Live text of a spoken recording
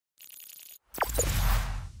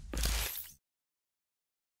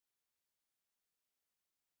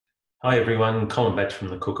Hi everyone, Colin back from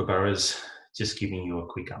the Kookaburras, just giving you a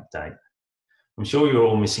quick update. I'm sure you're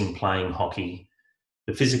all missing playing hockey,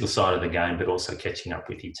 the physical side of the game, but also catching up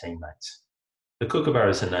with your teammates. The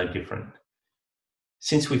Kookaburras are no different.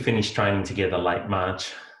 Since we finished training together late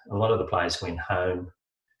March, a lot of the players went home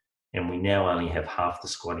and we now only have half the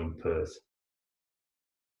squad in Perth.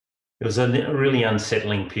 It was a really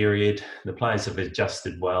unsettling period. The players have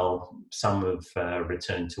adjusted well. Some have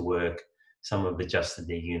returned to work. Some have adjusted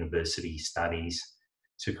their university studies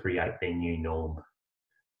to create their new norm.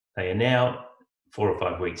 They are now 4 or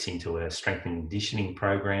 5 weeks into a strength and conditioning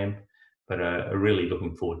program, but are really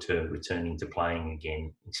looking forward to returning to playing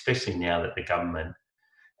again, especially now that the government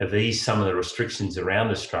have eased some of the restrictions around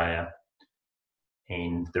Australia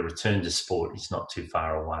and the return to sport is not too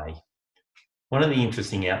far away. One of the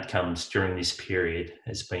interesting outcomes during this period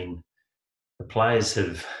has been the players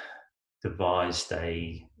have devised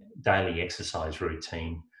a daily exercise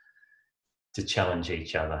routine to challenge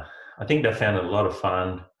each other. I think they found it a lot of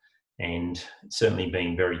fun and certainly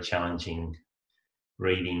been very challenging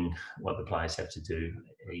reading what the players have to do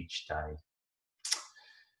each day.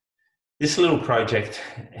 This little project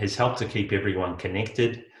has helped to keep everyone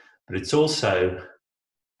connected, but it's also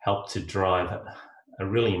helped to drive a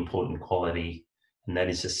really important quality, and that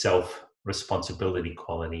is a self-responsibility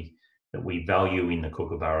quality that we value in the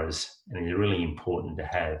Kookaburras and is really important to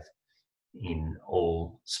have in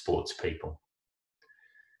all sports people.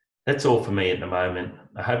 That's all for me at the moment.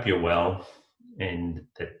 I hope you're well and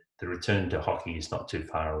that the return to hockey is not too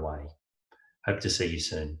far away. Hope to see you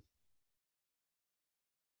soon.